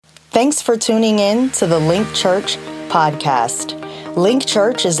Thanks for tuning in to the Link Church podcast. Link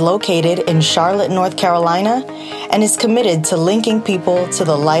Church is located in Charlotte, North Carolina, and is committed to linking people to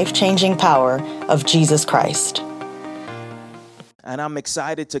the life-changing power of Jesus Christ. And I'm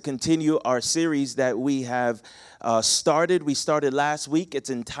excited to continue our series that we have started. We started last week. It's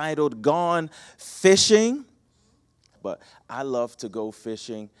entitled Gone Fishing. But I love to go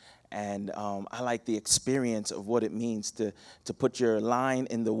fishing. And I like the experience of what it means to put your line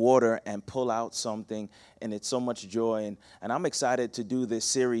in the water and pull out something. And it's so much joy. And I'm excited to do this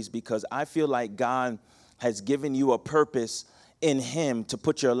series because I feel like God has given you a purpose in Him to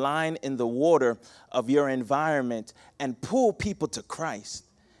put your line in the water of your environment and pull people to Christ.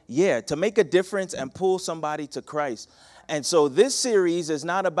 Yeah, to make a difference and pull somebody to Christ. And so this series is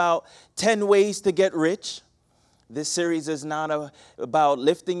not about 10 ways to get rich. This series is not about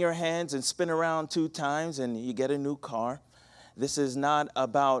lifting your hands and spin around 2 times and you get a new car. This is not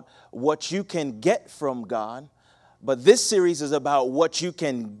about what you can get from God, but this series is about what you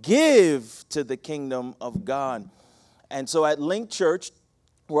can give to the kingdom of God. And so at Link Church,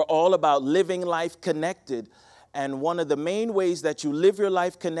 we're all about living life connected. And one of the main ways that you live your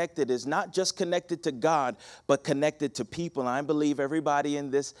life connected is not just connected to God, but connected to people. And I believe everybody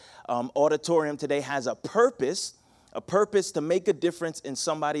in this auditorium today has a purpose to make a difference in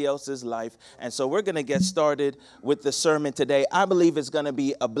somebody else's life. And so we're going to get started with the sermon today. I believe it's going to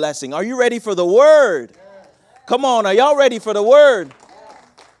be a blessing. Are you ready for the word? Yes. Come on, are y'all ready for the word?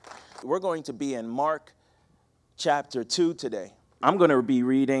 Yes. We're going to be in Mark chapter 2 today. I'm going to be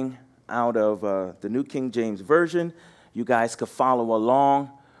reading out of the New King James Version. You guys could follow along.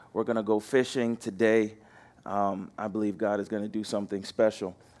 We're going to go fishing today. I believe God is going to do something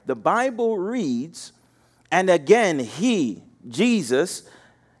special. The Bible reads, "And again he, Jesus,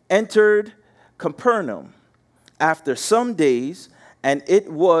 entered Capernaum after some days, and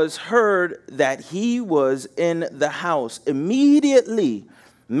it was heard that he was in the house. Immediately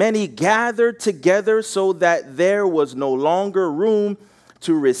many gathered together so that there was no longer room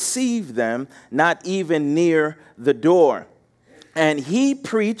to receive them, not even near the door. And he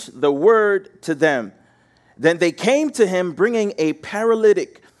preached the word to them. Then they came to him bringing a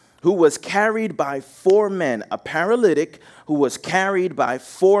paralytic who was carried by 4 men, a paralytic who was carried by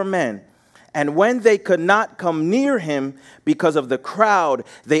 4 men. And when they could not come near him because of the crowd,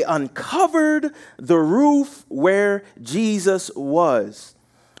 they uncovered the roof where Jesus was.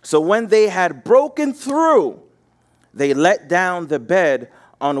 So when they had broken through, they let down the bed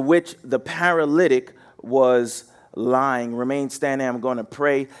on which the paralytic was lying." Remain standing. I'm going to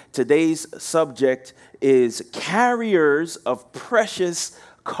pray. Today's subject is carriers of precious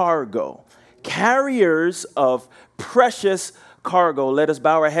cargo. Carriers of precious cargo. Let us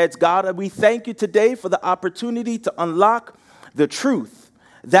bow our heads. God, we thank you today for the opportunity to unlock the truth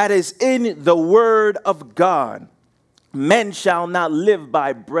that is in the word of God. Men shall not live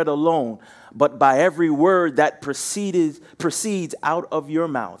by bread alone, but by every word that proceeds out of your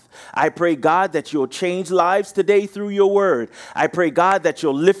mouth. I pray, God, that you'll change lives today through your word. I pray, God, that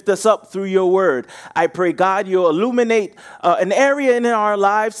you'll lift us up through your word. I pray, God, you'll illuminate an area in our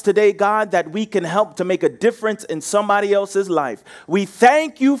lives today, God, that we can help to make a difference in somebody else's life. We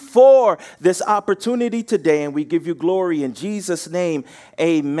thank you for this opportunity today, and we give you glory in Jesus' name.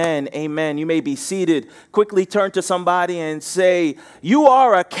 Amen. Amen. You may be seated. Quickly turn to somebody and say, "You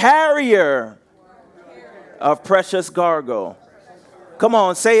are a carrier of precious cargo." Come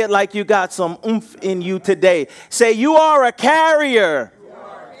on, say it like you got some oomph in you today. Say, "You are a carrier,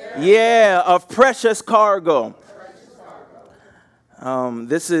 yeah, of precious cargo."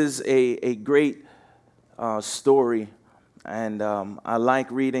 This is a great story, and I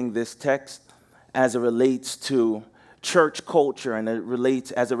like reading this text as it relates to church culture and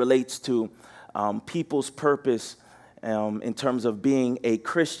as it relates to people's purpose in terms of being a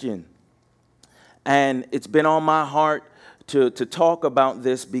Christian. And it's been on my heart to talk about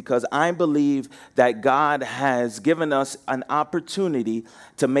this because I believe that God has given us an opportunity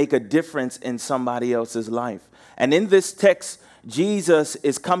to make a difference in somebody else's life. And in this text, Jesus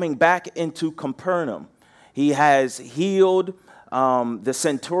is coming back into Capernaum. He has healed the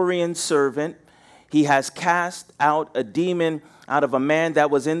centurion's servant. He has cast out a demon out of a man that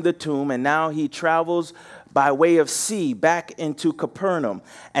was in the tomb, and now he travels by way of sea back into Capernaum.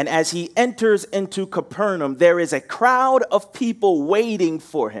 And as he enters into Capernaum, there is a crowd of people waiting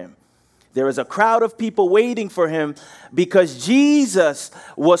for him. There is a crowd of people waiting for him because Jesus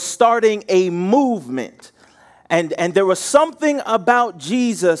was starting a movement. And there was something about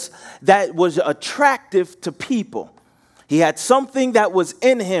Jesus that was attractive to people. He had something that was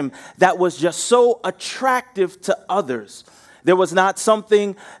in him that was just so attractive to others. There was not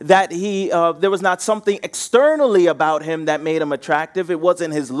something there was not something externally about him that made him attractive. It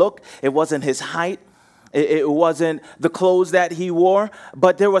wasn't his look. It wasn't his height. It wasn't the clothes that he wore.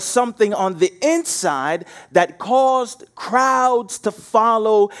 But there was something on the inside that caused crowds to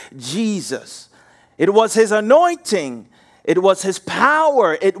follow Jesus. It was his anointing. It was his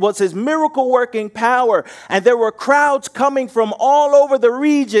power. It was his miracle-working power. And there were crowds coming from all over the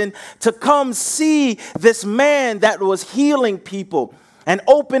region to come see this man that was healing people and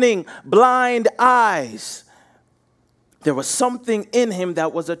opening blind eyes. There was something in him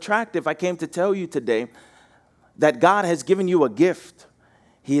that was attractive. I came to tell you today that God has given you a gift.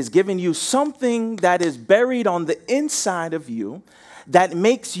 He has given you something that is buried on the inside of you that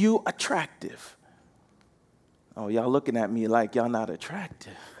makes you attractive. Oh, y'all looking at me like y'all not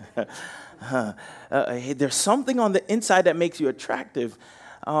attractive. There's something on the inside that makes you attractive.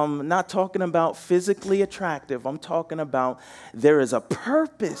 Not talking about physically attractive. I'm talking about there is a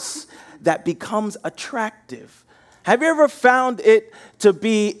purpose that becomes attractive. Have you ever found it to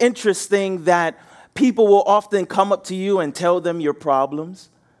be interesting that people will often come up to you and tell them your problems?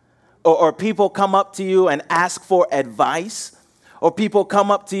 Or people come up to you and ask for advice? Or people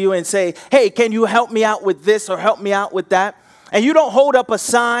come up to you and say, hey, can you help me out with this or help me out with that? And you don't hold up a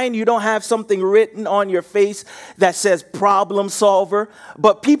sign. You don't have something written on your face that says problem solver.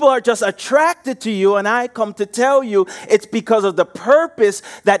 But people are just attracted to you. And I come to tell you it's because of the purpose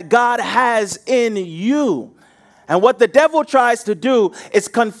that God has in you. And what the devil tries to do is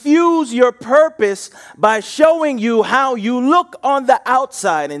confuse your purpose by showing you how you look on the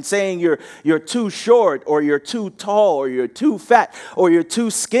outside and saying you're too short or you're too tall or you're too fat or you're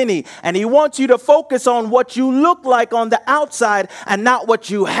too skinny. And he wants you to focus on what you look like on the outside and not what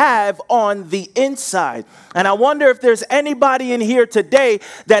you have on the inside. And I wonder if there's anybody in here today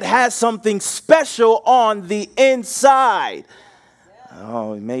that has something special on the inside.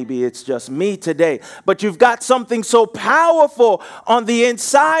 Oh, maybe it's just me today. But you've got something so powerful on the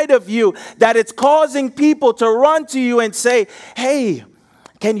inside of you that it's causing people to run to you and say, hey,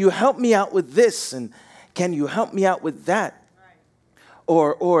 can you help me out with this? And can you help me out with that?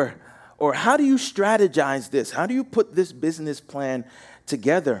 Right. Or how do you strategize this? How do you put this business plan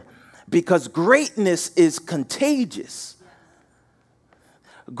together? Because greatness is contagious.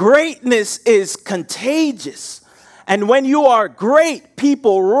 Greatness is contagious. And when you are great,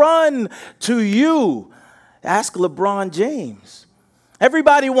 people run to you. Ask LeBron James.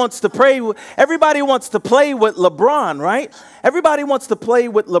 Everybody wants to play with LeBron, right? Everybody wants to play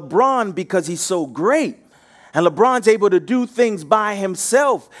with LeBron because he's so great. And LeBron's able to do things by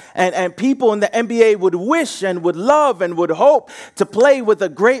himself. And people in the NBA would wish and would love and would hope to play with a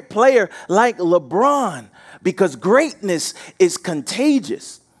great player like LeBron because greatness is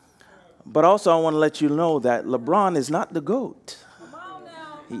contagious. But also I want to let you know that LeBron is not the GOAT.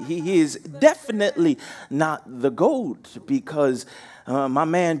 He is definitely not the GOAT because my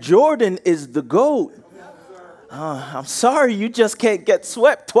man Jordan is the GOAT. I'm sorry, you just can't get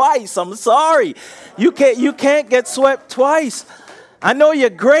swept twice. I'm sorry. You can't get swept twice. I know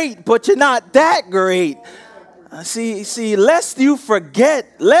you're great, but you're not that great. See, lest you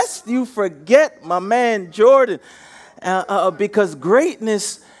forget my man Jordan, because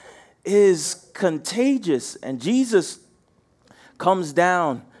greatness is contagious. And Jesus comes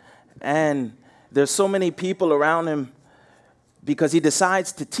down and there's so many people around him because he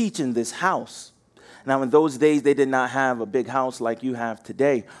decides to teach in this house. Now, in those days, they did not have a big house like you have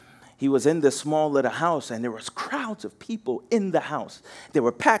today. He was in this small little house, and there was crowds of people in the house. They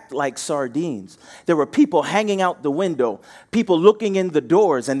were packed like sardines. There were people hanging out the window, people looking in the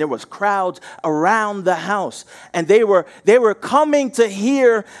doors, and there was crowds around the house. And they were coming to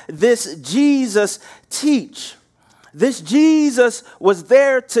hear this Jesus teach. This Jesus was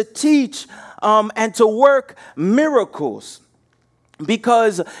there to teach and to work miracles.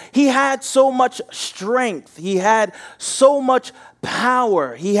 Because he had so much strength. He had so much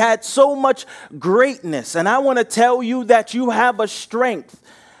power. He had so much greatness. And I want to tell you that you have a strength.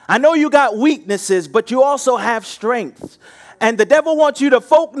 I know you got weaknesses, but you also have strengths. And the devil wants you to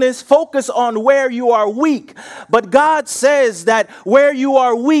focus on where you are weak. But God says that where you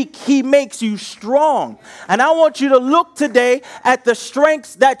are weak, he makes you strong. And I want you to look today at the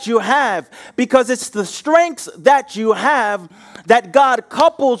strengths that you have, because it's the strengths that you have that God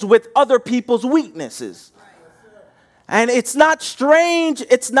couples with other people's weaknesses. And it's not strange,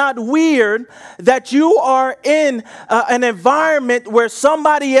 it's not weird that you are in an environment where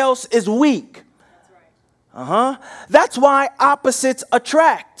somebody else is weak. That's why opposites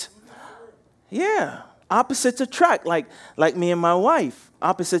attract. Yeah, opposites attract. Like me and my wife,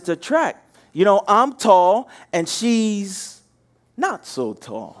 opposites attract. You know, I'm tall and she's not so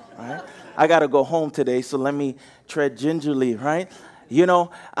tall, right? I got to go home today, so let me tread gingerly, right? You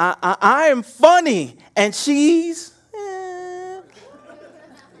know, I am funny, and she's...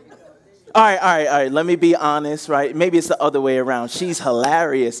 All right. Let me be honest, right? Maybe it's the other way around. She's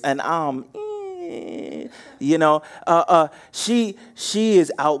hilarious, and you know, she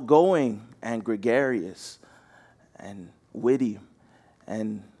is outgoing and gregarious and witty,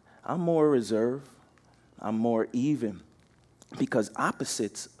 and I'm more reserved. I'm more even, because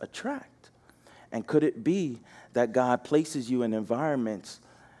opposites attract. And could it be that God places you in environments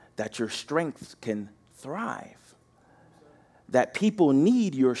that your strengths can thrive? That people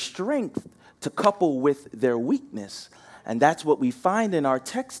need your strength to couple with their weakness. And that's what we find in our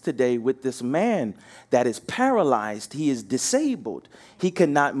text today with this man that is paralyzed. He is disabled. He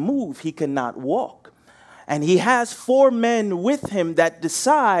cannot move. He cannot walk. And he has 4 men with him that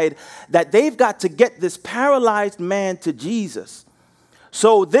decide that they've got to get this paralyzed man to Jesus.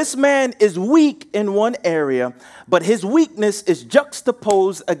 So this man is weak in one area, but his weakness is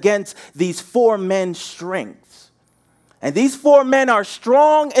juxtaposed against these 4 men's strengths. And these 4 men are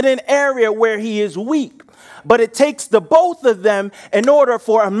strong in an area where he is weak. But it takes the both of them in order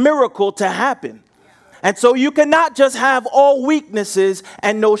for a miracle to happen. And so you cannot just have all weaknesses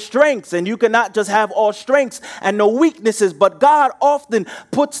and no strengths. And you cannot just have all strengths and no weaknesses. But God often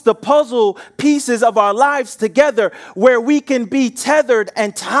puts the puzzle pieces of our lives together where we can be tethered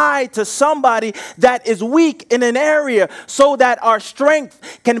and tied to somebody that is weak in an area, so that our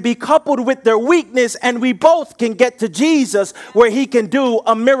strength can be coupled with their weakness and we both can get to Jesus where he can do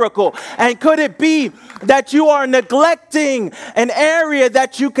a miracle. And could it be that you are neglecting an area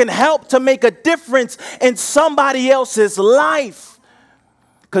that you can help to make a difference in somebody else's life?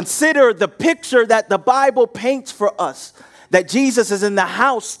 Consider the picture that the Bible paints for us. That Jesus is in the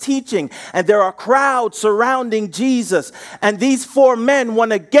house teaching, and there are crowds surrounding Jesus. And these 4 men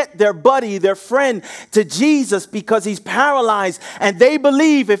want to get their buddy, their friend, to Jesus because he's paralyzed. And they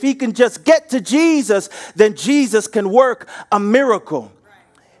believe if he can just get to Jesus, then Jesus can work a miracle.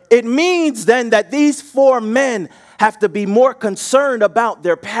 It means then that these 4 men have to be more concerned about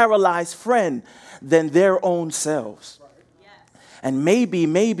their paralyzed friend than their own selves. And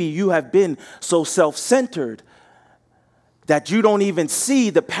maybe you have been so self-centered that you don't even see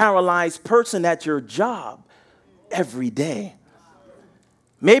the paralyzed person at your job every day.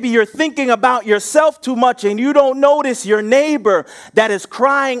 Maybe you're thinking about yourself too much and you don't notice your neighbor that is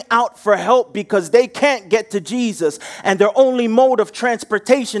crying out for help because they can't get to Jesus, and their only mode of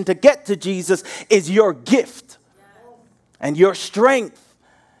transportation to get to Jesus is your gift and your strength.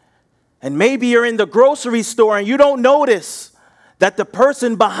 And maybe you're in the grocery store and you don't notice that the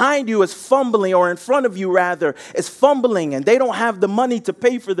person behind you is fumbling, or in front of you rather, is fumbling, and they don't have the money to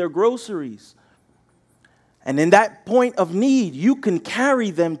pay for their groceries. And in that point of need, you can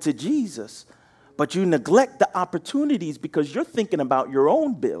carry them to Jesus, but you neglect the opportunities because you're thinking about your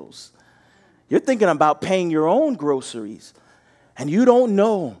own bills. You're thinking about paying your own groceries. And you don't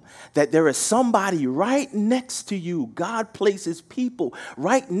know that there is somebody right next to you. God places people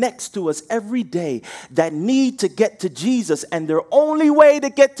right next to us every day that need to get to Jesus. And their only way to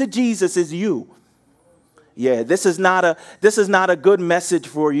get to Jesus is you. Yeah, this is not a good message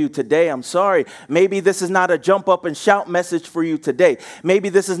for you today. I'm sorry. Maybe this is not a jump up and shout message for you today. Maybe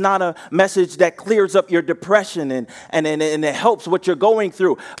this is not a message that clears up your depression and it helps what you're going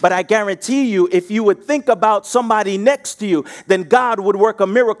through. But I guarantee you, if you would think about somebody next to you, then God would work a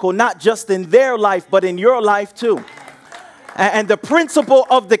miracle, not just in their life, but in your life too. And the principle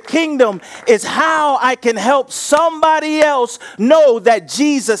of the kingdom is how I can help somebody else know that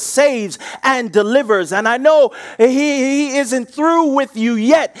Jesus saves and delivers. And I know he isn't through with you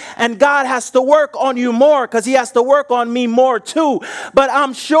yet. And God has to work on you more, because he has to work on me more too. But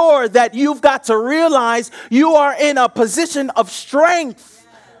I'm sure that you've got to realize you are in a position of strength.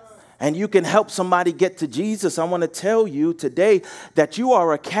 And you can help somebody get to Jesus. I want to tell you today that you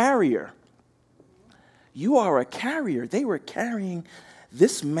are a carrier. You are a carrier. They were carrying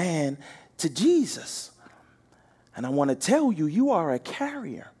this man to Jesus. And I want to tell you, you are a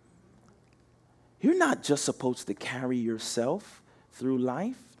carrier. You're not just supposed to carry yourself through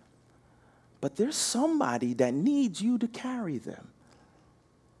life, but there's somebody that needs you to carry them.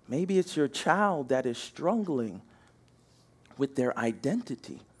 Maybe it's your child that is struggling with their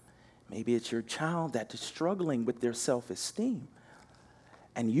identity. Maybe it's your child that is struggling with their self-esteem.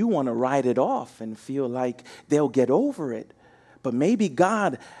 And you want to write it off and feel like they'll get over it. But maybe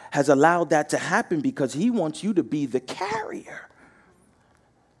God has allowed that to happen because he wants you to be the carrier.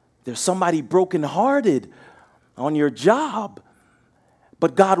 There's somebody brokenhearted on your job,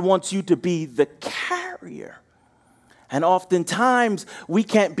 but God wants you to be the carrier. And oftentimes, we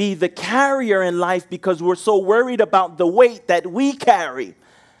can't be the carrier in life because we're so worried about the weight that we carry,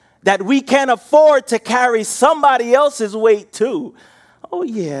 that we can't afford to carry somebody else's weight too. Oh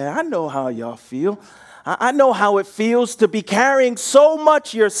yeah, I know how y'all feel. I know how it feels to be carrying so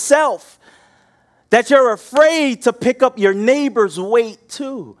much yourself that you're afraid to pick up your neighbor's weight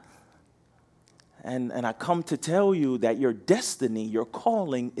too. And I come to tell you that your destiny, your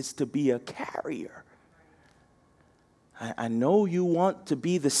calling is to be a carrier. I know you want to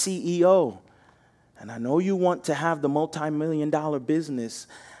be the CEO, and I know you want to have the multi-million-dollar business,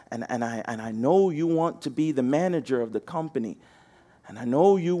 and I know you want to be the manager of the company, and I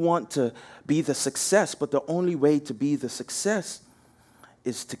know you want to be the success, but the only way to be the success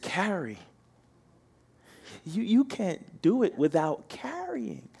is to carry. You can't do it without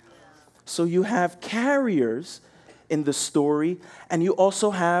carrying. So you have carriers in the story, and you also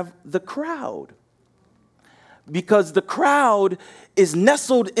have the crowd. Because the crowd is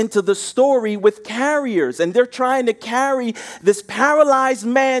nestled into the story with carriers, and they're trying to carry this paralyzed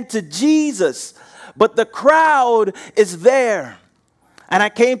man to Jesus. But the crowd is there. And I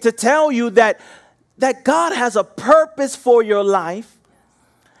came to tell you that God has a purpose for your life,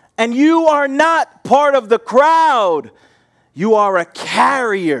 and you are not part of the crowd. You are a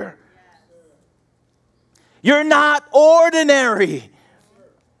carrier. You're not ordinary.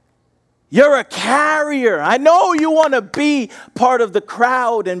 You're a carrier. I know you want to be part of the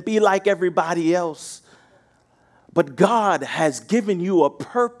crowd and be like everybody else. But God has given you a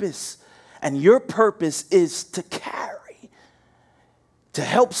purpose, and your purpose is to carry, to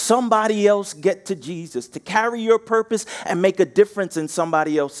help somebody else get to Jesus, to carry your purpose and make a difference in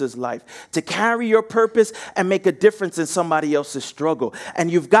somebody else's life, to carry your purpose and make a difference in somebody else's struggle.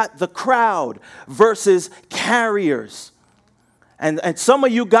 And you've got the crowd versus carriers. And some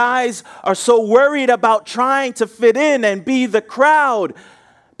of you guys are so worried about trying to fit in and be the crowd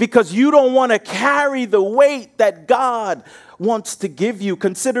because you don't want to carry the weight that God wants to give you.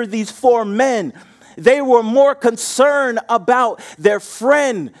 Consider these 4 men. They were more concerned about their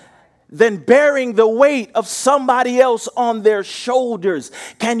friend than bearing the weight of somebody else on their shoulders.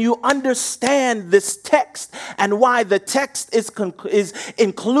 Can you understand this text and why the text is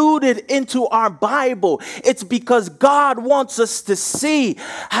included into our Bible? It's because God wants us to see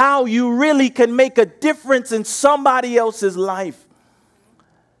how you really can make a difference in somebody else's life.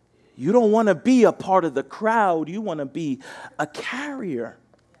 You don't want to be a part of the crowd. You want to be a carrier.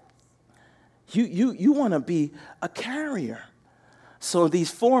 You want to be a carrier. So these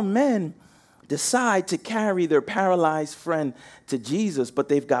 4 men decide to carry their paralyzed friend to Jesus, but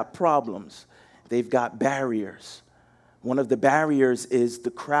they've got problems. They've got barriers. One of the barriers is the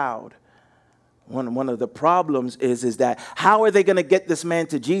crowd. One of the problems is that how are they going to get this man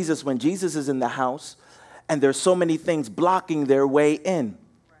to Jesus when Jesus is in the house and there's so many things blocking their way in?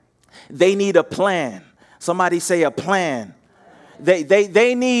 They need a plan. Somebody say a plan.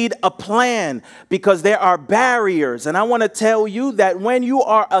 They need a plan because there are barriers. And I want to tell you that when you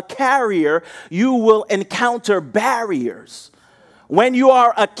are a carrier, you will encounter barriers. When you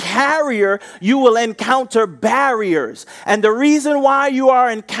are a carrier, you will encounter barriers. And the reason why you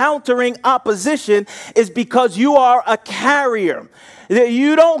are encountering opposition is because you are a carrier.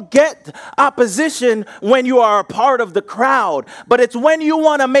 You don't get opposition when you are a part of the crowd, but it's when you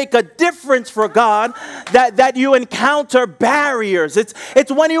want to make a difference for God that you encounter barriers.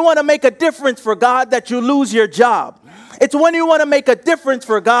 It's when you want to make a difference for God that you lose your job. It's when you want to make a difference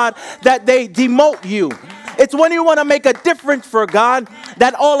for God that they demote you. It's when you want to make a difference for God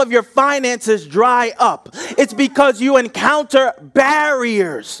that all of your finances dry up. It's because you encounter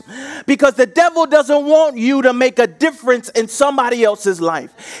barriers. Because the devil doesn't want you to make a difference in somebody else's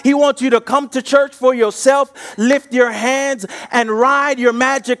life. He wants you to come to church for yourself, lift your hands, and ride your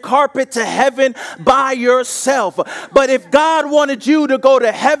magic carpet to heaven by yourself. But if God wanted you to go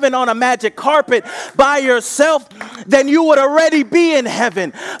to heaven on a magic carpet by yourself, then you would already be in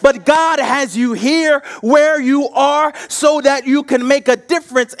heaven. But God has you here where you are so that you can make a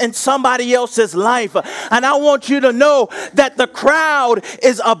difference in somebody else's life. And I want you to know that the crowd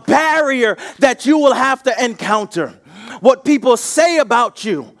is a barrier that you will have to encounter. What people say about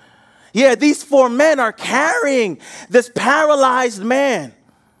you. Yeah, these 4 men are carrying this paralyzed man.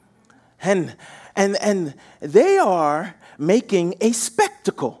 And they are making a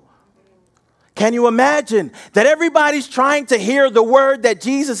spectacle. Can you imagine that everybody's trying to hear the word that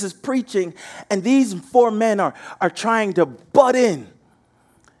Jesus is preaching, and these 4 men are trying to butt in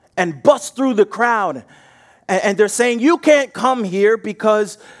and bust through the crowd, and they're saying, you can't come here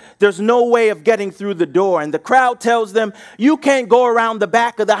because there's no way of getting through the door. And the crowd tells them, you can't go around the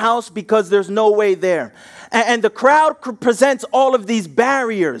back of the house because there's no way there. And the crowd presents all of these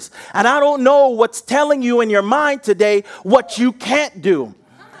barriers. And I don't know what's telling you in your mind today what you can't do.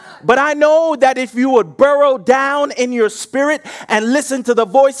 But I know that if you would burrow down in your spirit and listen to the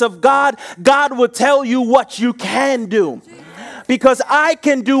voice of God, God will tell you what you can do. Because I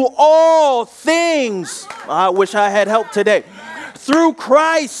can do all things. I wish I had help today. Through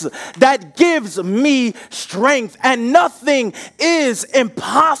Christ that gives me strength. And nothing is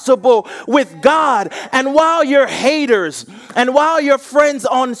impossible with God. And while your haters and while your friends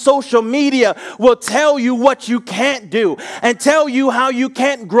on social media will tell you what you can't do and tell you how you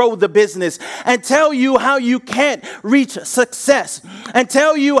can't grow the business and tell you how you can't reach success and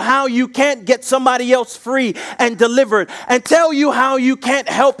tell you how you can't get somebody else free and delivered and tell you how you can't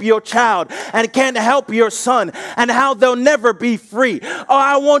help your child and can't help your son and how they'll never be free. Oh,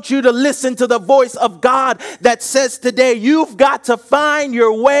 I want you to listen to the voice of God that says today, you've got to find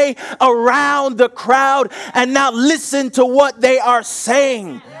your way around the crowd and now listen to what they are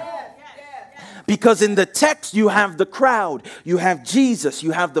saying. Because in the text, you have the crowd, you have Jesus,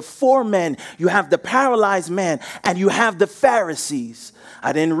 you have the 4 men, you have the paralyzed man, and you have the Pharisees.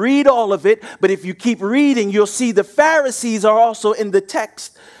 I didn't read all of it, but if you keep reading, you'll see the Pharisees are also in the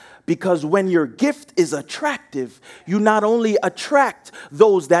text. Because when your gift is attractive, you not only attract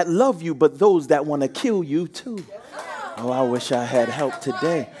those that love you, but those that want to kill you too. Oh, I wish I had help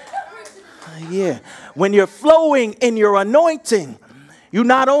today. Yeah. When you're flowing in your anointing, you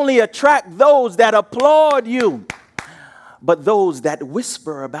not only attract those that applaud you, but those that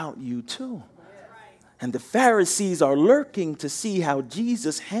whisper about you too. And the Pharisees are lurking to see how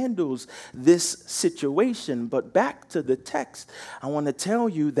Jesus handles this situation. But back to the text, I want to tell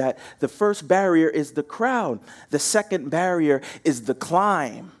you that the first barrier is the crowd. The second barrier is the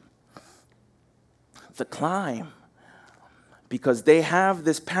climb. The climb. Because they have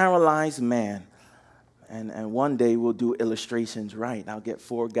this paralyzed man. And one day we'll do illustrations right. I'll get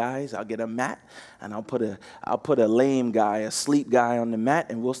 4 guys, I'll get a mat, and I'll put a lame guy, a sleep guy on the mat,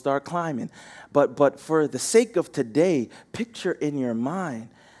 and we'll start climbing. But for the sake of today, picture in your mind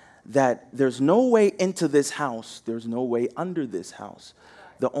that there's no way into this house, there's no way under this house.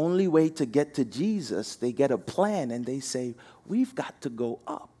 The only way to get to Jesus, they get a plan and they say, we've got to go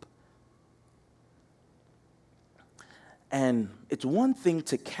up. And it's one thing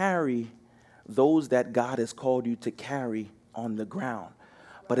to carry those that God has called you to carry on the ground.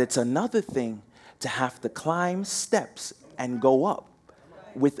 But it's another thing to have to climb steps and go up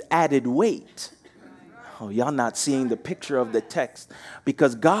with added weight. Oh, y'all not seeing the picture of the text.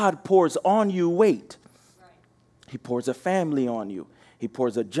 Because God pours on you weight. He pours a family on you. He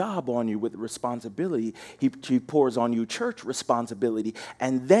pours a job on you with responsibility. He pours on you church responsibility.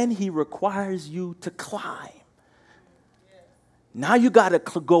 And then he requires you to climb. Now you got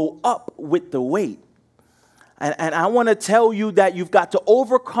to go up with the weight. And I want to tell you that you've got to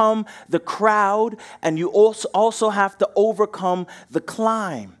overcome the crowd and you also have to overcome the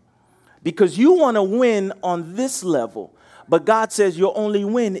climb. Because you want to win on this level. But God says you'll only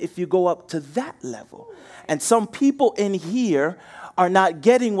win if you go up to that level. And some people in here are not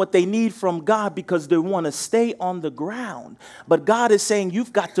getting what they need from God because they want to stay on the ground. But God is saying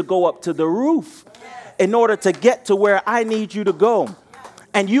you've got to go up to the roof in order to get to where I need you to go.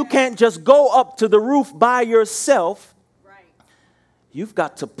 And you can't just go up to the roof by yourself. You've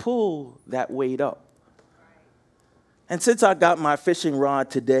got to pull that weight up. And since I got my fishing rod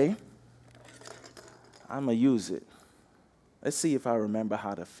today, I'm going to use it. Let's see if I remember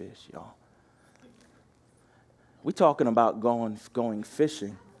how to fish, y'all. We're talking about going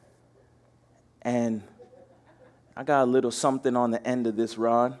fishing. And I got a little something on the end of this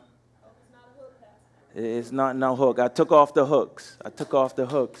rod. It's not no hook. I took off the hooks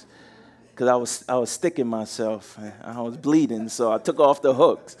because I was sticking myself. I was bleeding, so I took off the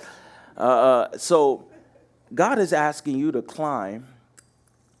hooks. So God is asking you to climb.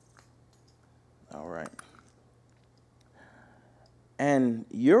 All right. And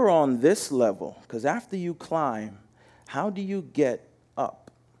you're on this level because after you climb, how do you get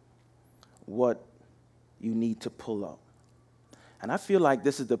up what you need to pull up? And I feel like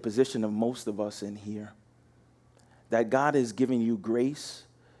this is the position of most of us in here, that God is giving you grace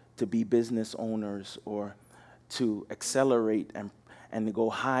to be business owners or to accelerate and to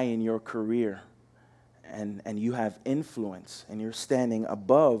go high in your career. And you have influence and you're standing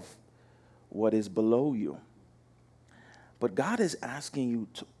above what is below you. But God is asking you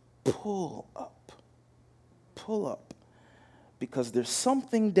to pull up, because there's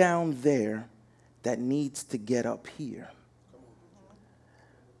something down there that needs to get up here.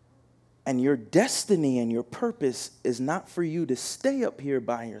 And your destiny and your purpose is not for you to stay up here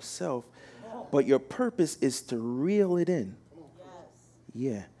by yourself, but your purpose is to reel it in.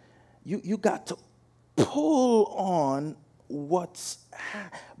 Yeah. You got to pull on what's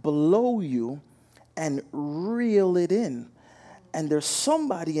below you and reel it in. And there's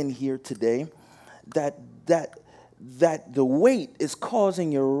somebody in here today that the weight is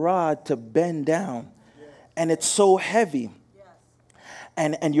causing your rod to bend down. And it's so heavy.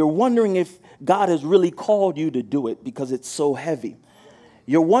 And you're wondering if God has really called you to do it because it's so heavy.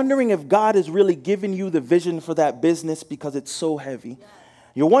 You're wondering if God has really given you the vision for that business because it's so heavy.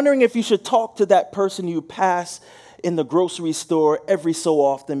 You're wondering if you should talk to that person you pass in the grocery store every so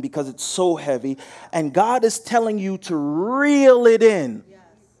often because it's so heavy. And God is telling you to reel it in.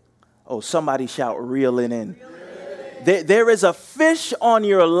 Oh, somebody shout, reel it in. There is a fish on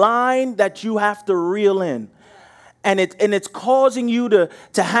your line that you have to reel in. And it's causing you to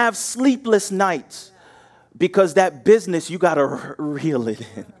have sleepless nights because that business, you got to reel it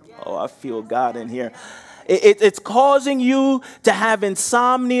in. Oh, I feel God in here. It's causing you to have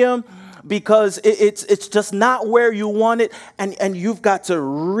insomnia because it's just not where you want it, and you've got to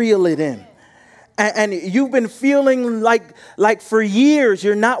reel it in. And you've been feeling like for years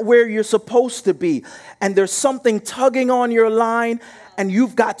you're not where you're supposed to be, and there's something tugging on your line, and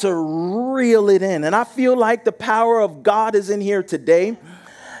you've got to reel it in. And I feel like the power of God is in here today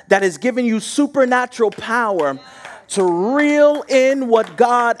that is giving you supernatural power to reel in what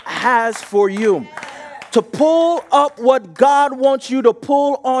God has for you. To pull up what God wants you to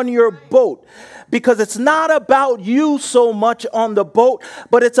pull on your boat. Because it's not about you so much on the boat,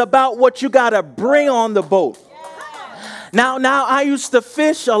 but it's about what you got to bring on the boat. Now, I used to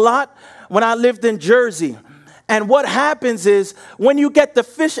fish a lot when I lived in Jersey. And what happens is when you get the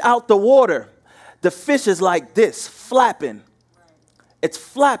fish out the water, the fish is like this, flapping. It's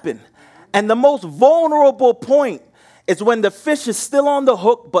flapping. And the most vulnerable point is when the fish is still on the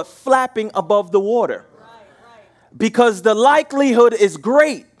hook, but flapping above the water. Because the likelihood is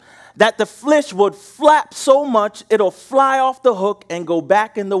great that the fish would flap so much, it'll fly off the hook and go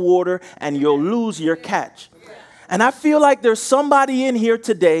back in the water and you'll lose your catch. And I feel like there's somebody in here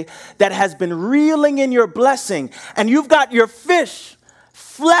today that has been reeling in your blessing and you've got your fish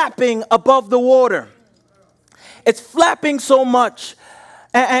flapping above the water. It's flapping so much.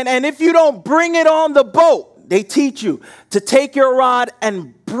 And if you don't bring it on the boat, they teach you to take your rod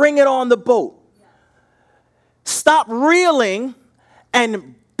and bring it on the boat. Stop reeling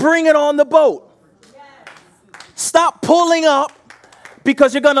and bring it on the boat. Stop pulling up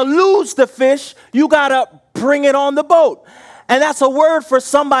because you're going to lose the fish. You got to bring it on the boat. And that's a word for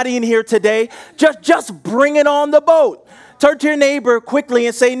somebody in here today. Just bring it on the boat. Turn to your neighbor quickly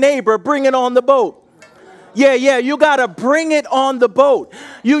and say, neighbor, bring it on the boat. Yeah, you got to bring it on the boat.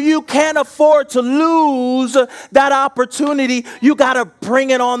 You can't afford to lose that opportunity. You got to bring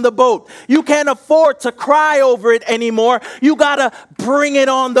it on the boat. You can't afford to cry over it anymore. You got to bring it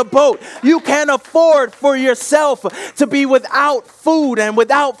on the boat. You can't afford for yourself to be without food and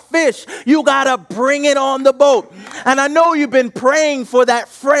without fish. You got to bring it on the boat. And I know you've been praying for that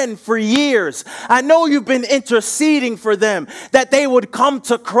friend for years. I know you've been interceding for them that they would come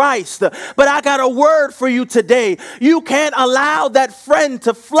to Christ. But I got a word for you today. You can't allow that friend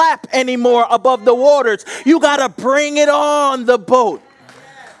to flap anymore above the waters. You got to bring it on the boat.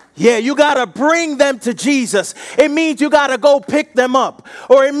 Yeah, you got to bring them to Jesus. It means you got to go pick them up.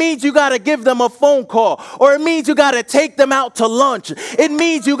 Or it means you got to give them a phone call. Or it means you got to take them out to lunch. It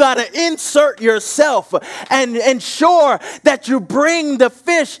means you got to insert yourself and ensure that you bring the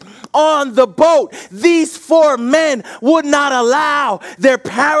fish on the boat. These 4 men would not allow their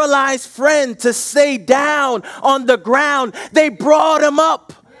paralyzed friend to stay down on the ground. They brought him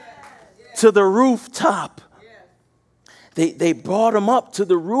up to the rooftop. They brought him up to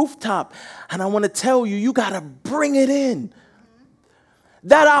the rooftop. And I want to tell you, you got to bring it in.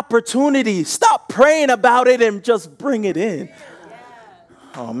 That opportunity, stop praying about it and just bring it in.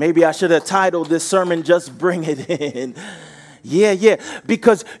 Oh, maybe I should have titled this sermon, Just Bring It In. Yeah,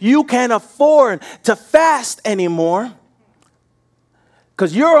 because you can't afford to fast anymore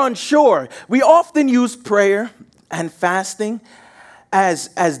because you're unsure. We often use prayer and fasting as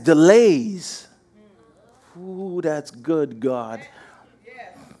delays. Ooh, that's good, God.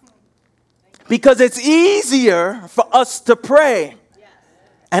 Because it's easier for us to pray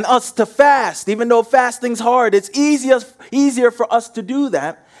and us to fast. Even though fasting's hard, it's easier for us to do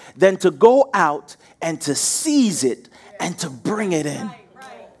that than to go out and to seize it and to bring it in.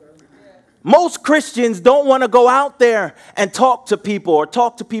 Most Christians don't want to go out there and talk to people or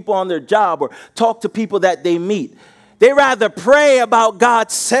talk to people on their job or talk to people that they meet. They rather pray about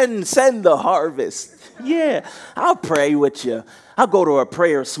God, send the harvest. Yeah, I'll pray with you. I'll go to a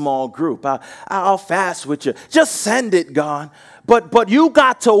prayer small group. I'll fast with you. Just send it, God. But you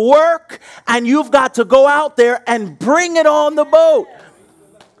got to work, and you've got to go out there and bring it on the boat.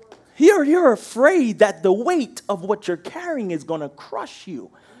 You're afraid that the weight of what you're carrying is going to crush you.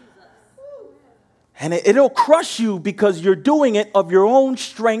 And it'll crush you because you're doing it of your own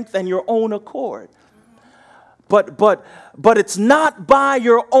strength and your own accord. But it's not by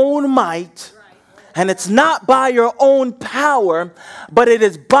your own might, and it's not by your own power, but it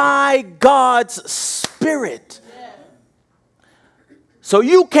is by God's Spirit. So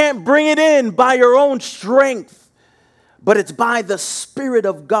you can't bring it in by your own strength, but it's by the Spirit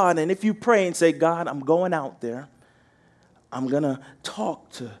of God. And if you pray and say, God, I'm going out there, I'm going to talk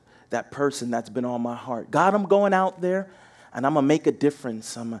to that person that's been on my heart. God, I'm going out there, and I'm going to make a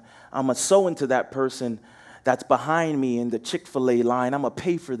difference. I'm going to sow into that person that's behind me in the Chick-fil-A line. I'm going to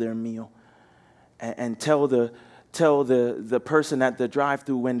pay for their meal. And tell the person at the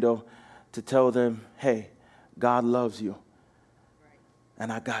drive-through window to tell them, hey, God loves you.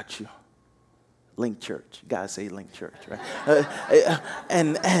 And I got you. Link Church. You gotta say Link Church, right?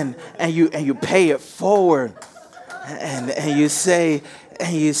 And you pay it forward. And you say,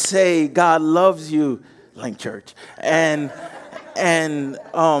 God loves you, Link Church. And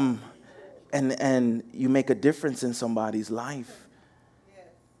you make a difference in somebody's life.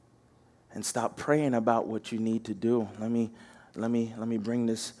 And stop praying about what you need to do. Let me bring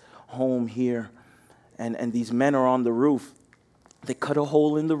this home here. And these men are on the roof. They cut a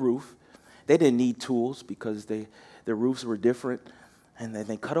hole in the roof. They didn't need tools because their roofs were different. And then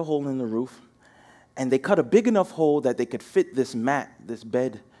they cut a hole in the roof. And they cut a big enough hole that they could fit this mat, this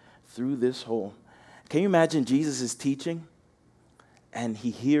bed, through this hole. Can you imagine Jesus is teaching and he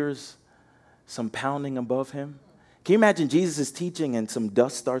hears some pounding above him? Can you imagine Jesus is teaching and some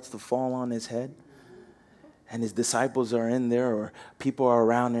dust starts to fall on his head? And his disciples are in there, or people are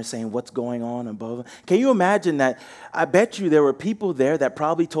around there saying, what's going on above him? Can you imagine that? I bet you there were people there that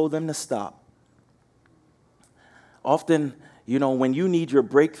probably told them to stop. Often, when you need your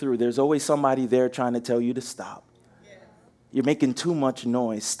breakthrough, there's always somebody there trying to tell you to stop. You're making too much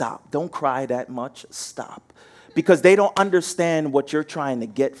noise. Stop. Don't cry that much. Stop. Because they don't understand what you're trying to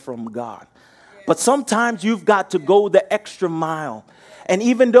get from God. But sometimes you've got to go the extra mile. And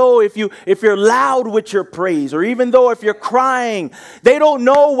even though if you're loud with your praise, or even though if you're crying, they don't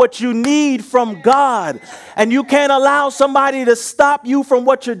know what you need from God. And you can't allow somebody to stop you from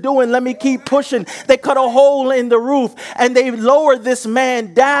what you're doing. Let me keep pushing. They cut a hole in the roof and they lower this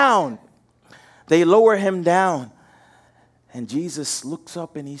man down. They lower him down. And Jesus looks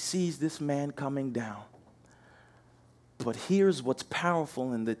up and he sees this man coming down. But here's what's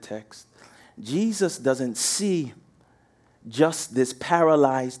powerful in the text. Jesus doesn't see just this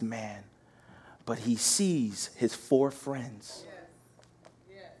paralyzed man, but he sees his 4 friends.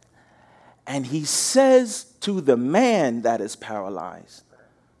 And he says to the man that is paralyzed,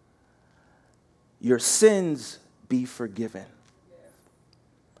 your sins be forgiven.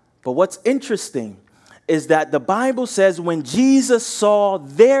 But what's interesting is that the Bible says when Jesus saw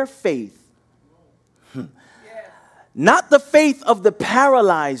their faith, not the faith of the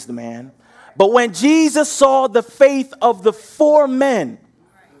paralyzed man, but when Jesus saw the faith of the 4 men,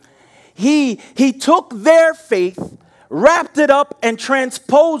 he took their faith, wrapped it up, and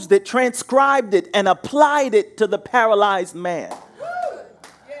transposed it, transcribed it, and applied it to the paralyzed man.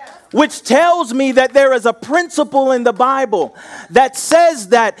 Which tells me that there is a principle in the Bible that says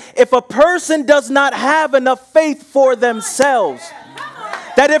that if a person does not have enough faith for themselves,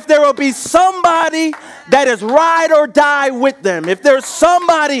 that if there will be somebody that is ride or die with them, if there's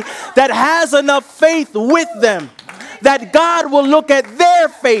somebody that has enough faith with them, that God will look at their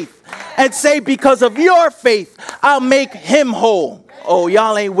faith and say, because of your faith, I'll make him whole. Oh,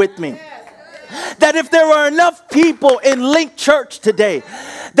 y'all ain't with me. That if there are enough people in Link Church today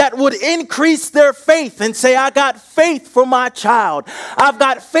that would increase their faith and say, I got faith for my child. I've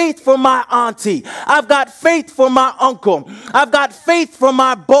got faith for my auntie. I've got faith for my uncle. I've got faith for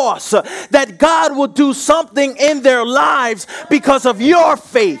my boss. That God will do something in their lives because of your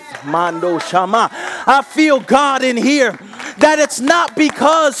faith. Mando Shama. I feel God in here. That it's not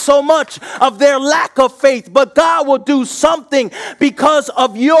because so much of their lack of faith, but God will do something because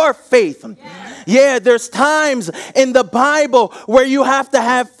of your faith. Yeah, there's times in the Bible where you have to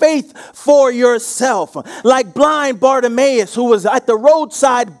have faith for yourself. Like blind Bartimaeus, who was at the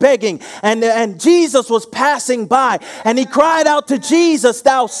roadside begging, and Jesus was passing by, and he cried out to Jesus,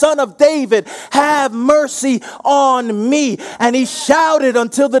 "Thou Son of David, have mercy on me." And he shouted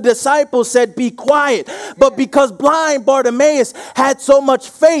until the disciples said, "Be quiet." But because blind Bartimaeus had so much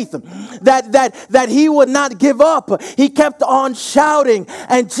faith that he would not give up, he kept on shouting,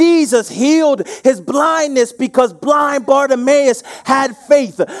 and Jesus healed his blindness because blind Bartimaeus had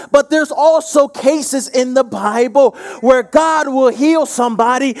faith. But there's also cases in the Bible where God will heal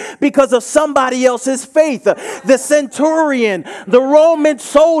somebody because of somebody else's faith. The centurion, the Roman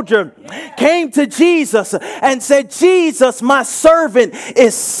soldier, came to Jesus and said, "Jesus, my servant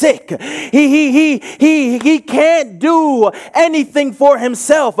is sick. He can't do anything for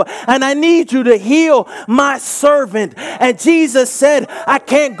himself, and I need you to heal my servant." And Jesus said, "I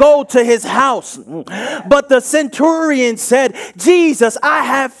can't go to his house." But the centurion said, "Jesus, I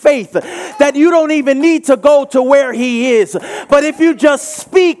have faith that you don't even need to go to where he is. But if you just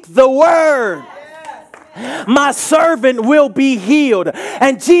speak the word, my servant will be healed."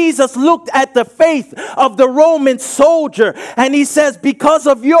 And Jesus looked at the faith of the Roman soldier and he says, "Because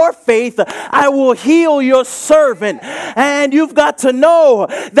of your faith, I will heal your servant." And you've got to know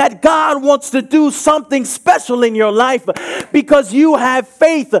that God wants to do something special in your life because you have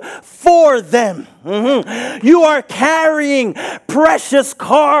faith for them. You are carrying precious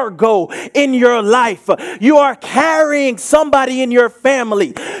cargo in your life. You are carrying somebody in your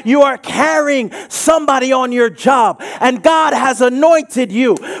family. You are carrying somebody on your job. And God has anointed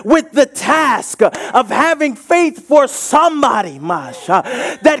you with the task of having faith for somebody, Masha,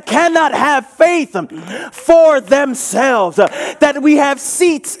 that cannot have faith for themselves. That we have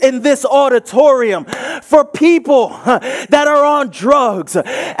seats in this auditorium for people that are on drugs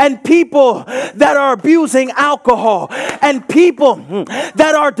and people that are abusing alcohol and people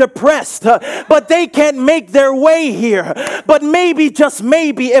that are depressed, but they can't make their way here. But maybe, just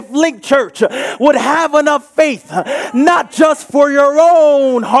maybe, if Link Church would have enough faith, not just for your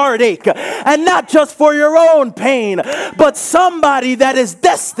own heartache and not just for your own pain, but somebody that is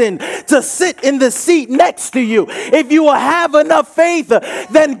destined to sit in the seat next to you. If you will have enough faith,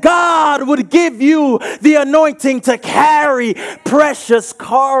 then God would give you the anointing to carry precious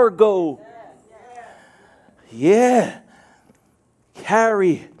cargo. Yeah,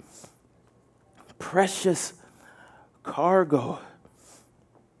 carry precious cargo.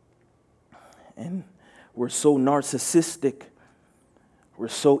 And we're so narcissistic, we're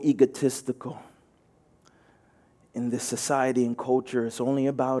so egotistical in this society and culture. It's only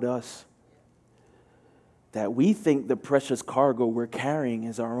about us, that we think the precious cargo we're carrying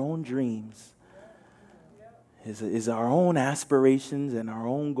is our own dreams, is our own aspirations and our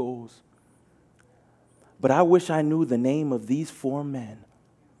own goals. But I wish I knew the name of these four men,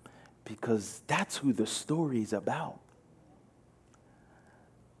 because that's who the story is about.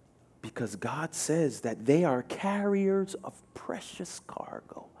 Because God says that they are carriers of precious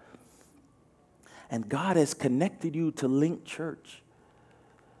cargo. And God has connected you to Link Church.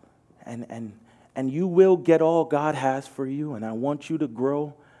 And you will get all God has for you. And I want you to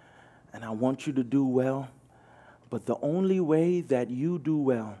grow. And I want you to do well. But the only way that you do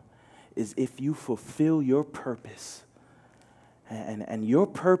well is if you fulfill your purpose. And your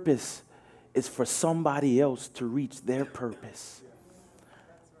purpose is for somebody else to reach their purpose.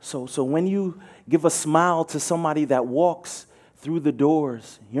 So when you give a smile to somebody that walks through the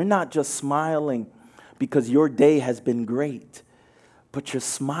doors, you're not just smiling because your day has been great, but you're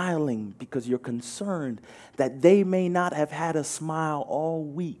smiling because you're concerned that they may not have had a smile all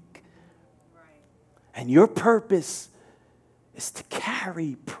week. Right. And your purpose is to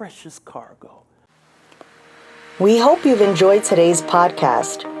carry precious cargo. We hope you've enjoyed today's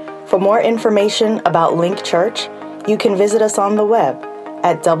podcast. For more information about Link Church, you can visit us on the web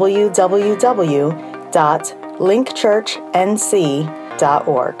at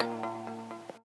www.linkchurchnc.org.